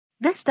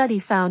This study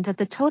found that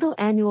the total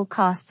annual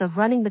costs of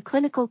running the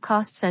clinical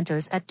cost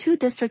centers at 2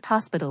 district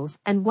hospitals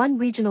and 1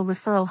 regional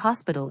referral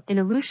hospital in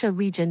Arusha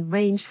region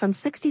ranged from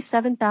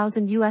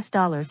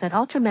 $67,000 at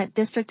Ultramet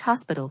District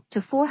Hospital to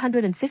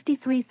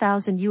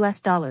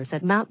 $453,000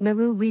 at Mount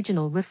Meru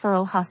Regional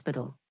Referral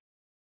Hospital.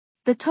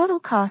 The total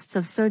costs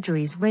of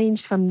surgeries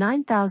ranged from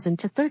 $9,000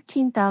 to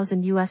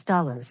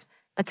 $13,000,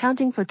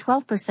 accounting for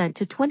 12%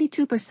 to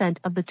 22%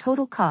 of the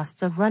total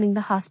costs of running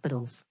the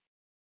hospitals.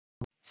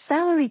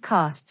 Salary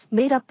costs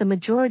made up the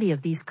majority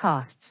of these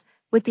costs,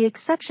 with the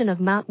exception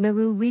of Mount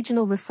Meru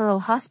Regional Referral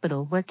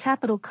Hospital where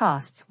capital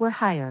costs were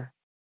higher.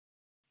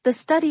 The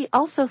study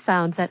also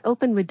found that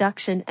open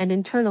reduction and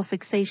internal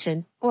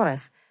fixation,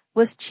 ORIF,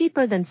 was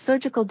cheaper than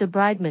surgical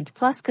debridement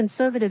plus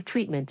conservative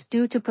treatment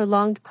due to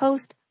prolonged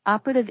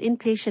post-operative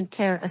inpatient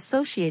care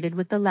associated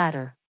with the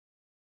latter.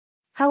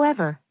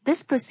 However,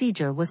 this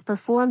procedure was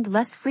performed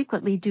less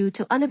frequently due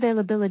to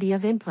unavailability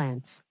of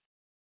implants.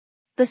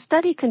 The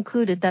study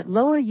concluded that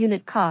lower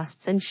unit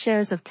costs and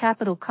shares of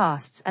capital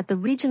costs at the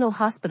regional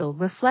hospital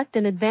reflect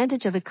an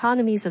advantage of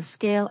economies of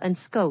scale and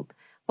scope,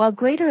 while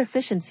greater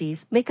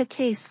efficiencies make a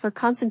case for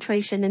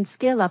concentration and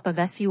scale-up of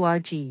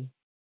SURG.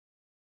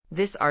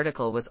 This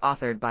article was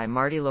authored by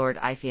Martilord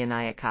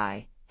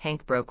Ifeanyichi,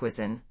 Henk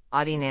Broekhuizen,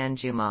 Adinan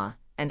Juma,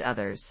 and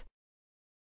others.